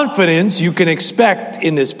the confidence you can expect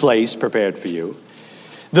in this place prepared for you.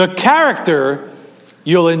 The character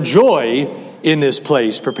you'll enjoy in this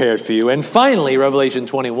place prepared for you. And finally, Revelation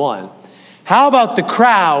 21. How about the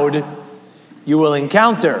crowd you will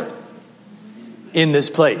encounter in this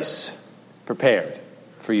place prepared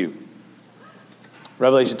for you?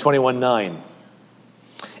 Revelation 21:9.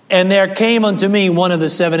 And there came unto me one of the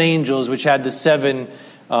seven angels, which had the seven,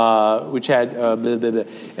 and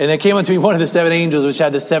there came unto me one of the seven angels, which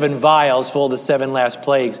had the seven vials full of the seven last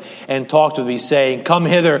plagues, and talked with me, saying, Come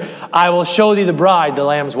hither, I will show thee the bride, the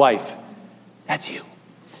Lamb's wife. That's you.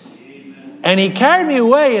 And he carried me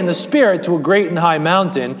away in the Spirit to a great and high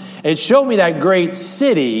mountain. It showed me that great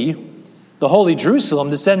city, the holy Jerusalem,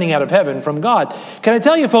 descending out of heaven from God. Can I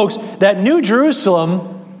tell you, folks, that New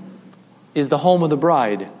Jerusalem is the home of the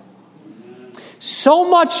bride? So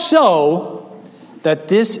much so that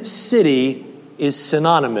this city is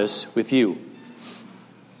synonymous with you.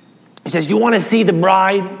 He says, you want to see the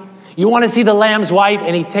bride? You want to see the Lamb's wife?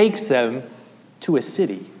 And he takes them to a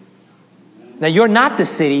city. Now, you're not the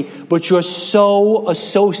city, but you're so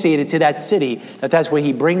associated to that city that's where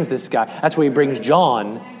he brings this guy. That's where he brings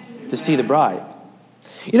John to see the bride.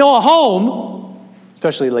 You know, a home,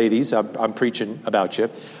 especially ladies, I'm preaching about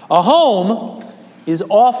you. A home is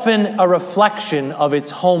often a reflection of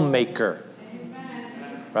its homemaker.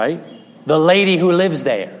 Right? The lady who lives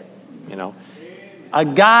there. You know, a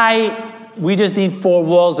guy, we just need four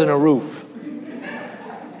walls and a roof.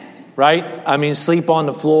 Right? I mean, sleep on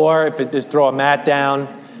the floor, if it just throw a mat down,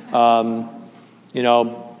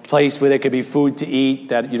 place where there could be food to eat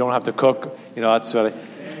that you don't have to cook. You know, that's what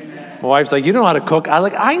my wife's like, you don't know how to cook.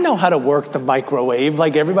 I know how to work the microwave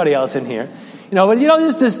like everybody else in here. You know, but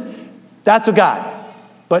it's just, that's a guy.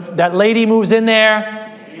 But that lady moves in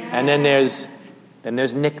there, and then there's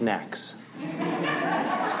knickknacks.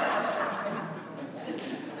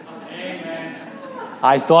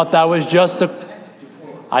 I thought that was just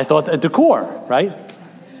a decor, right?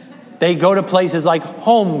 They go to places like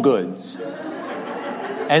Home Goods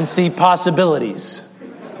and see possibilities.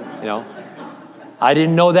 You know, I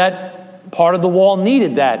didn't know that part of the wall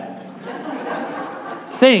needed that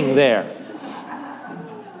thing there.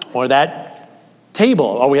 Or that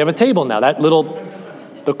table. Oh, we have a table now.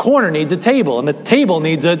 The corner needs a table, and the table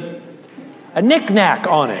needs a knick-knack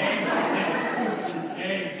on it.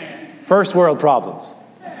 First world problems.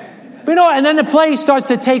 But and then the place starts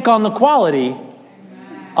to take on the quality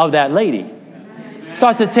of that lady.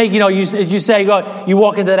 Starts to take, you say, you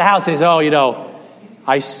walk into the house and you say,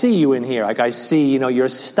 I see you in here. Like I see, your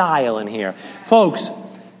style in here. Folks,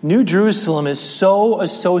 New Jerusalem is so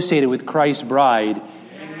associated with Christ's bride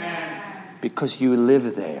because you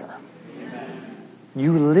live there.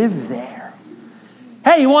 You live there.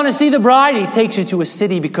 Hey, you want to see the bride? He takes you to a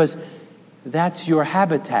city because that's your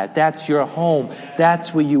habitat. That's your home.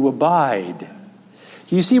 That's where you abide.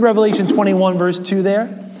 You see Revelation 21 verse 2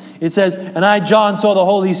 there? It says, And I, John, saw the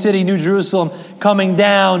holy city, New Jerusalem, coming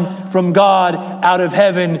down from God out of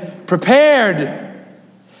heaven, prepared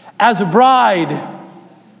as a bride,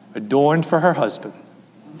 adorned for her husband.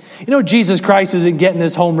 Jesus Christ has been getting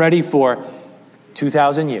this home ready for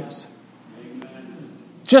 2,000 years.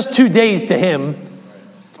 Just 2 days to him.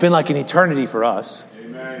 It's been like an eternity for us.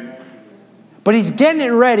 Amen. But he's getting it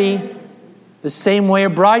ready the same way a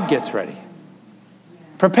bride gets ready.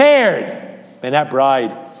 Prepared. And that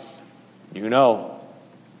bride,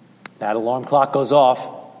 that alarm clock goes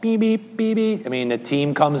off. Beep, beep, beep, beep. The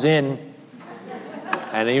team comes in.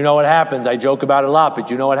 And you know what happens. I joke about it a lot,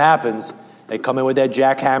 but you know what happens. They come in with their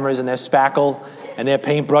jackhammers and their spackle and their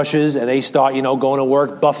paintbrushes, and they start, going to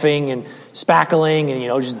work, buffing and spackling and,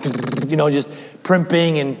 just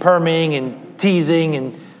primping and perming and teasing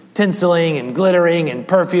and tinseling and glittering and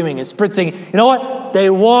perfuming and spritzing. You know what? They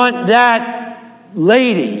want that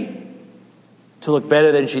lady to look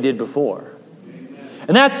better than she did before.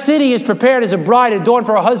 And that city is prepared as a bride adorned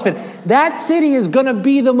for her husband. That city is going to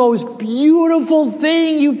be the most beautiful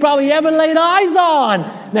thing you've probably ever laid eyes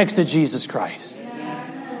on next to Jesus Christ.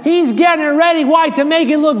 He's getting it ready. Why? To make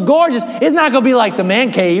it look gorgeous. It's not going to be like the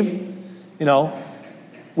man cave,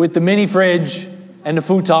 with the mini fridge and the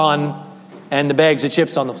futon and the bags of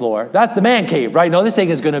chips on the floor. That's the man cave, right? No, this thing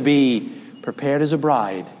is going to be prepared as a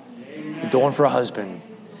bride, adorned for a husband.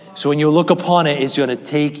 So when you look upon it, it's going to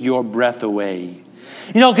take your breath away.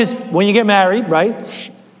 Because when you get married,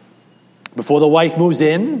 right, before the wife moves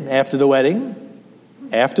in, after the wedding,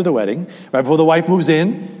 right before the wife moves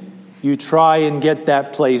in, you try and get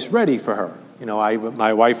that place ready for her.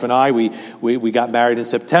 My wife and I, we got married in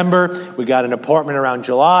September. We got an apartment around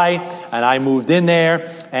July, and I moved in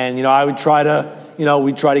there. And, I would try to,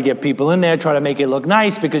 we try to get people in there, try to make it look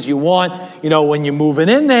nice, because you want, when you're moving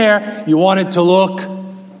in there, you want it to look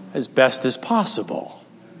as best as possible.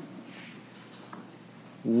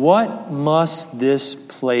 What must this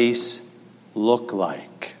place look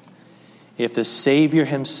like if the Savior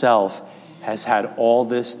himself has had all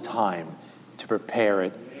this time to prepare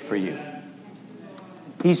it for you?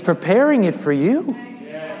 He's preparing it for you.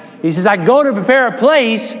 He says, I go to prepare a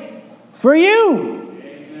place for you.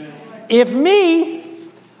 Amen. If me,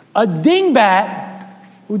 a dingbat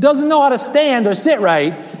who doesn't know how to stand or sit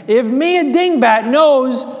right, if me, a dingbat,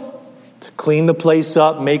 knows to clean the place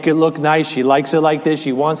up, make it look nice, she likes it like this,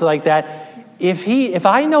 she wants it like that, if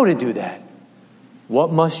I know to do that,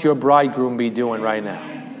 what must your bridegroom be doing right now?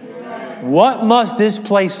 What must this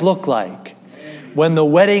place look like when the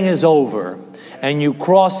wedding is over and you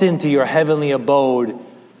cross into your heavenly abode?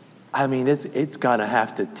 I mean, it's going to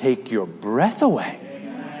have to take your breath away.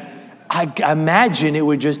 I imagine it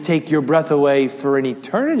would just take your breath away for an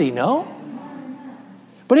eternity, no?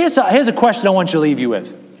 But here's a question I want you to leave you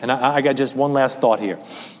with. And I got just one last thought here.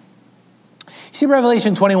 You see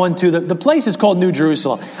Revelation 21:2, the place is called New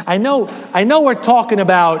Jerusalem. I know we're talking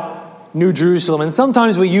about New Jerusalem, and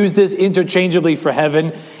sometimes we use this interchangeably for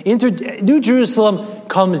heaven. New Jerusalem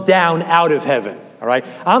comes down out of heaven, all right?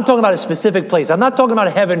 I'm talking about a specific place. I'm not talking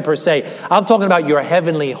about heaven per se. I'm talking about your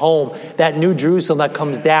heavenly home, that New Jerusalem that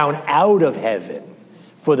comes down out of heaven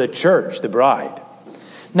for the church, the bride.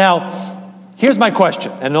 Now, here's my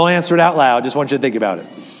question, and I'll answer it out loud. I just want you to think about it.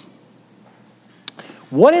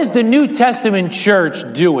 What is the New Testament church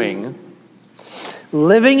doing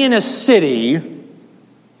living in a city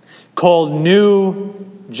called New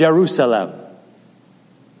Jerusalem?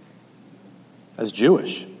 That's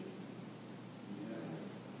Jewish.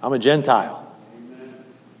 I'm a Gentile.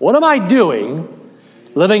 What am I doing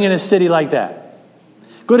living in a city like that?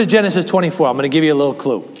 Go to Genesis 24. I'm going to give you a little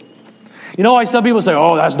clue. You know why some people say,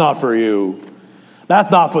 oh, that's not for you.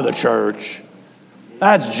 That's not for the church.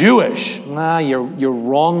 That's Jewish. Nah, you're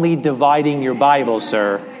wrongly dividing your Bible,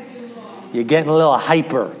 sir. You're getting a little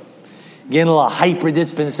hyper. Getting a little hyper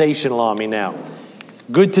dispensational on me now.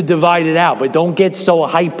 Good to divide it out, but don't get so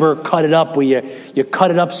hyper, cut it up where you cut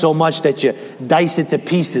it up so much that you dice it to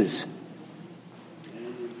pieces.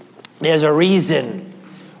 There's a reason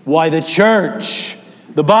why the church,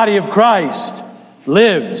 the body of Christ,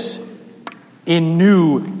 lives in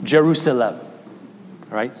New Jerusalem.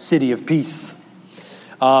 All right, city of peace.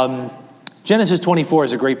 Genesis 24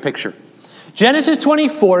 is a great picture. Genesis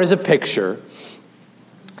 24 is a picture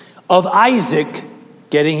of Isaac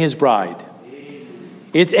getting his bride.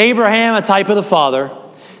 It's Abraham, a type of the Father,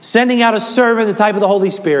 sending out a servant, a type of the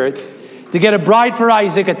Holy Spirit, to get a bride for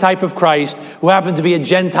Isaac, a type of Christ, who happened to be a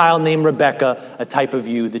Gentile named Rebekah, a type of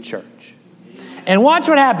you, the church. And watch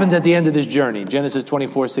what happens at the end of this journey, Genesis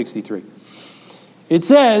 24:63. It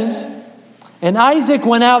says, and Isaac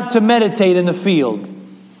went out to meditate in the field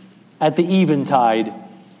at the eventide,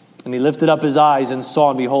 and he lifted up his eyes and saw,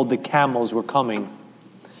 and behold, the camels were coming.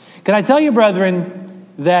 Can I tell you, brethren,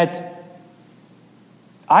 that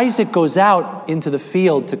Isaac goes out into the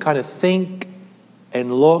field to kind of think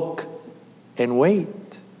and look and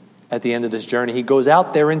wait at the end of this journey. He goes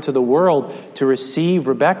out there into the world to receive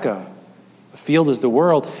Rebekah. The field is the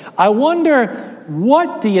world. I wonder,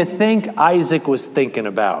 what do you think Isaac was thinking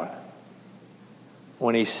about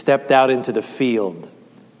when he stepped out into the field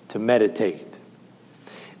to meditate?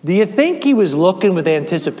 Do you think he was looking with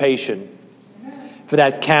anticipation for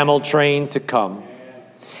that camel train to come?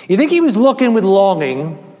 You think he was looking with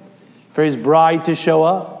longing for his bride to show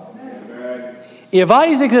up? If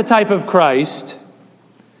Isaac's a type of Christ,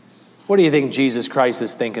 what do you think Jesus Christ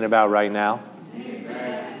is thinking about right now?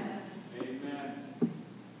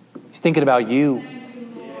 He's thinking about you.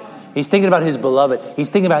 He's thinking about his beloved. He's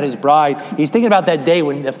thinking about his bride. He's thinking about that day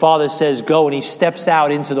when the Father says go, and he steps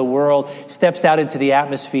out into the world, steps out into the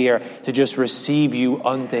atmosphere to just receive you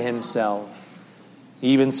unto himself.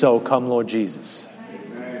 Even so, come Lord Jesus.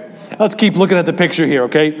 Let's keep looking at the picture here,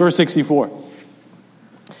 okay? Verse 64.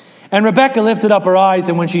 And Rebekah lifted up her eyes,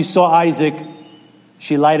 and when she saw Isaac,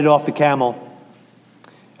 she lighted off the camel.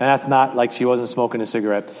 And that's not like she wasn't smoking a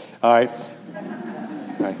cigarette. All right.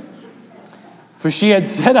 For she had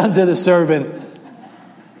said unto the servant,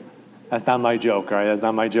 that's not my joke, all right? That's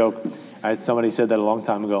not my joke. All right, somebody said that a long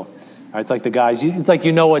time ago. All right, it's like the guys, it's like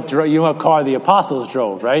you know what car the apostles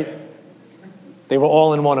drove, right? They were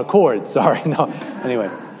all in one accord. Sorry, no. Anyway,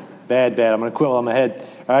 bad. I'm going to quit while I'm ahead.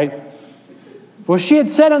 All right. For she had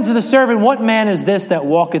said unto the servant, what man is this that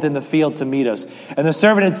walketh in the field to meet us? And the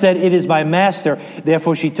servant had said, it is my master.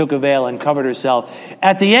 Therefore she took a veil and covered herself.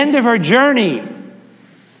 At the end of her journey,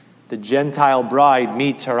 the Gentile bride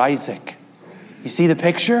meets her Isaac. You see the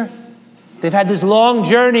picture? They've had this long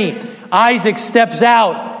journey. Isaac steps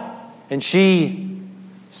out, and she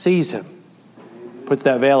sees him. Puts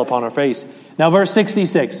that veil upon her face. Now verse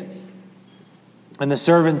 66. And the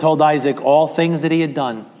servant told Isaac all things that he had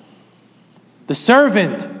done. The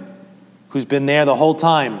servant, who's been there the whole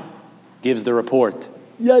time, gives the report.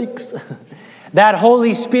 Yikes. That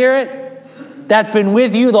Holy Spirit that's been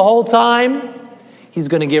with you the whole time, he's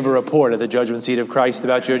going to give a report at the judgment seat of Christ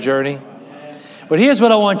about your journey. But here's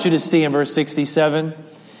what I want you to see in verse 67.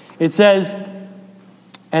 It says,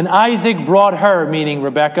 and Isaac brought her, meaning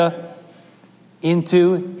Rebekah,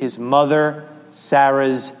 into his mother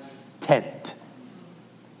Sarah's tent,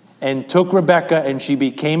 and took Rebekah, and she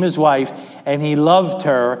became his wife, and he loved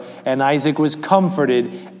her, and Isaac was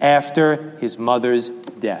comforted after his mother's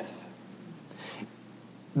death.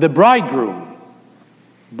 The bridegroom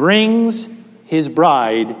brings his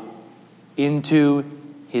bride into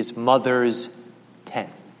his mother's tent.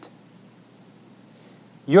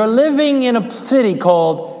 You're living in a city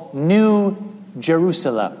called New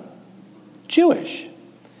Jerusalem, Jewish.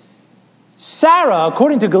 Sarah,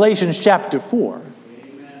 according to Galatians chapter 4,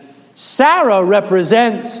 Sarah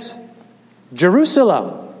represents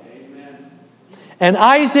Jerusalem. And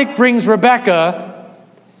Isaac brings Rebekah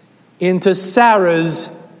into Sarah's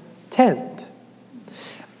tent.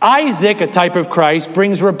 Isaac, a type of Christ,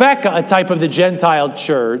 brings Rebekah, a type of the Gentile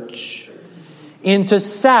church, into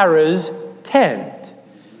Sarah's tent.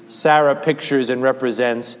 Sarah pictures and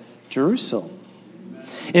represents Jerusalem.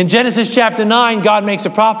 In Genesis chapter 9, God makes a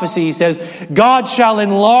prophecy. He says, God shall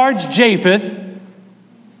enlarge Japheth,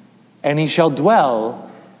 and he shall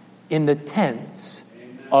dwell in the tents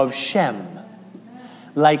of Shem.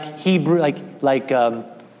 Like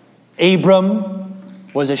Abram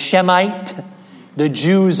was a Shemite. The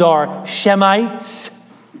Jews are Shemites.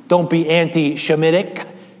 Don't be anti-Shemitic,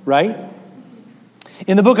 right?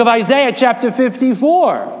 In the book of Isaiah chapter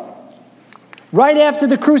 54, right after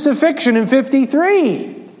the crucifixion in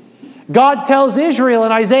 53, God tells Israel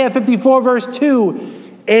in Isaiah 54 verse 2,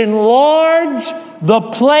 enlarge the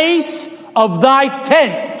place of thy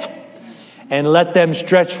tent, and let them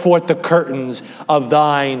stretch forth the curtains of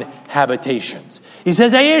thine habitations. He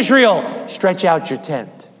says, hey Israel, stretch out your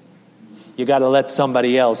tent. You got to let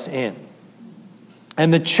somebody else in.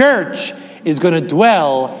 And the church is going to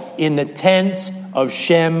dwell in the tents of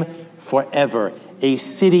Shem forever. A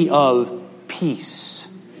city of peace.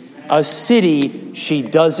 A city she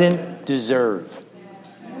doesn't deserve.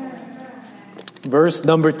 Verse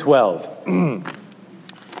number 12.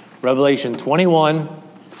 Revelation 21,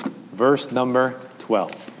 verse number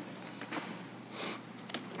 12.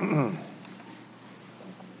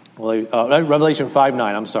 Revelation 5:9.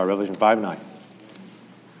 I'm sorry, Revelation 5:9.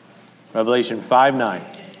 Revelation 5:9.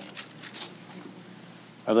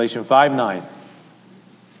 Revelation 5:9.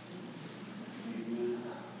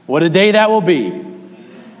 What a day that will be.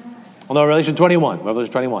 Oh no, Revelation 21.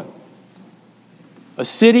 Revelation 21. A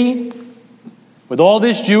city with all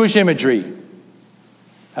this Jewish imagery.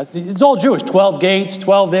 It's all Jewish. 12 gates,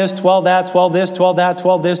 12 this, 12 that, 12 this, 12 that,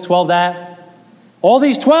 12 this, 12 that. All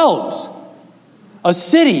these 12s. A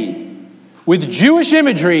city with Jewish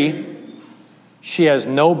imagery she has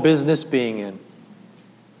no business being in.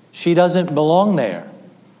 She doesn't belong there.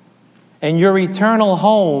 And your eternal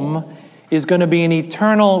home is going to be an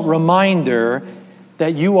eternal reminder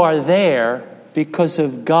that you are there because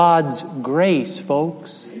of God's grace,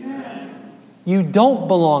 folks. You don't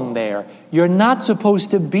belong there. You're not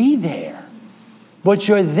supposed to be there. But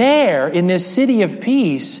you're there in this city of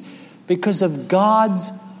peace because of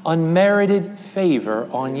God's unmerited favor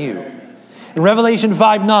on you. In Revelation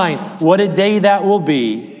 5:9, what a day that will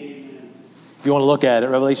be. If you want to look at it,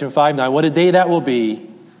 Revelation 5:9, what a day that will be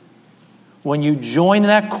when you join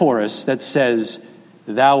that chorus that says,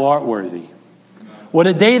 thou art worthy. What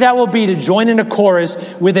a day that will be to join in a chorus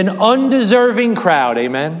with an undeserving crowd,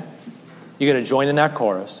 amen? You're going to join in that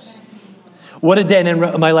chorus. What a day. And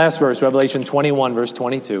then my last verse, Revelation 21, verse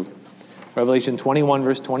 22. Revelation 21,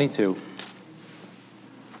 verse 22.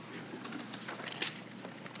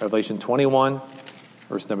 Revelation 21,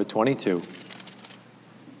 verse number 22.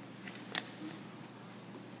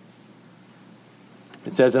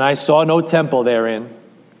 It says, and I saw no temple therein,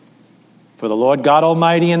 for the Lord God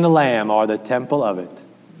Almighty and the Lamb are the temple of it.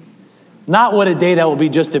 Not what a day that will be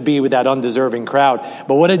just to be with that undeserving crowd,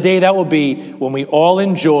 but what a day that will be when we all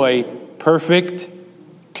enjoy perfect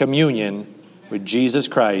communion with Jesus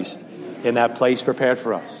Christ in that place prepared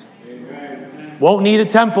for us. Amen. Won't need a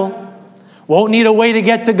temple. Won't need a way to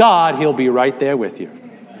get to God. He'll be right there with you.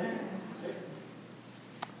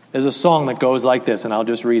 There's a song that goes like this, and I'll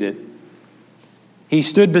just read it. He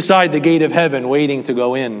stood beside the gate of heaven waiting to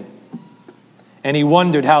go in, and he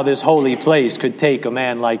wondered how this holy place could take a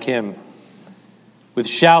man like him. With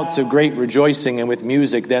shouts of great rejoicing and with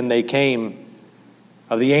music, then they came.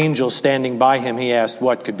 Of the angels standing by him, he asked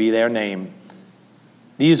what could be their name.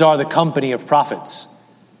 These are the company of prophets,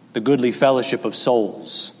 the goodly fellowship of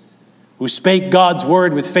souls, who spake God's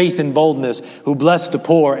word with faith and boldness, who blessed the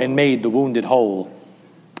poor and made the wounded whole.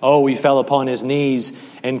 Oh, he fell upon his knees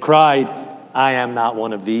and cried, I am not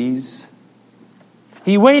one of these.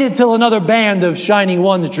 He waited till another band of shining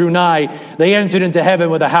ones drew nigh. They entered into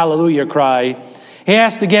heaven with a hallelujah cry. He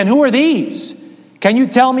asked again, who are these? Can you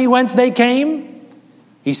tell me whence they came?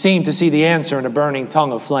 He seemed to see the answer in a burning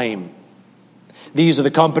tongue of flame. These are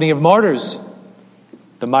the company of martyrs,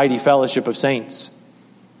 the mighty fellowship of saints,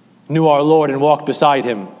 knew our Lord and walked beside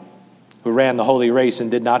him, who ran the holy race and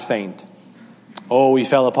did not faint. Oh, he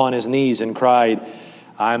fell upon his knees and cried,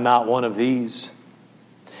 I am not one of these.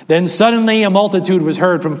 Then suddenly a multitude was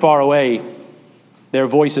heard from far away. Their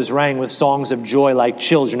voices rang with songs of joy like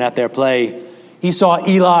children at their play. He saw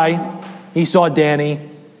Eli, he saw Danny,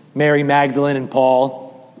 Mary Magdalene and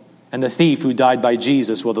Paul, and the thief who died by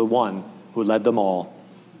Jesus was the one who led them all.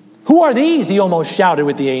 Who are these? He almost shouted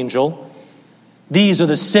with the angel. These are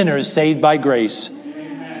the sinners saved by grace.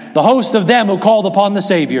 Amen. The host of them who called upon the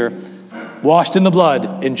Savior, washed in the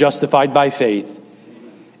blood and justified by faith.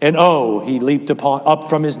 And oh, he leaped up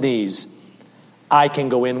from his knees. I can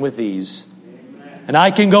go in with these. Amen. And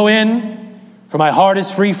I can go in, for my heart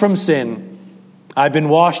is free from sin. I've been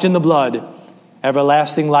washed in the blood,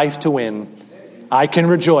 everlasting life to win. I can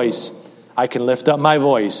rejoice. I can lift up my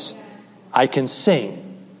voice. I can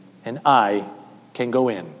sing, and I can go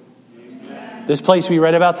in. This place we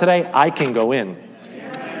read about today, I can go in.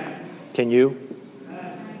 Can you?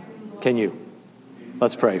 Can you?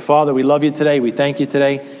 Let's pray. Father, we love you today. We thank you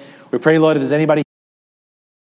today. We pray, Lord, if there's anybody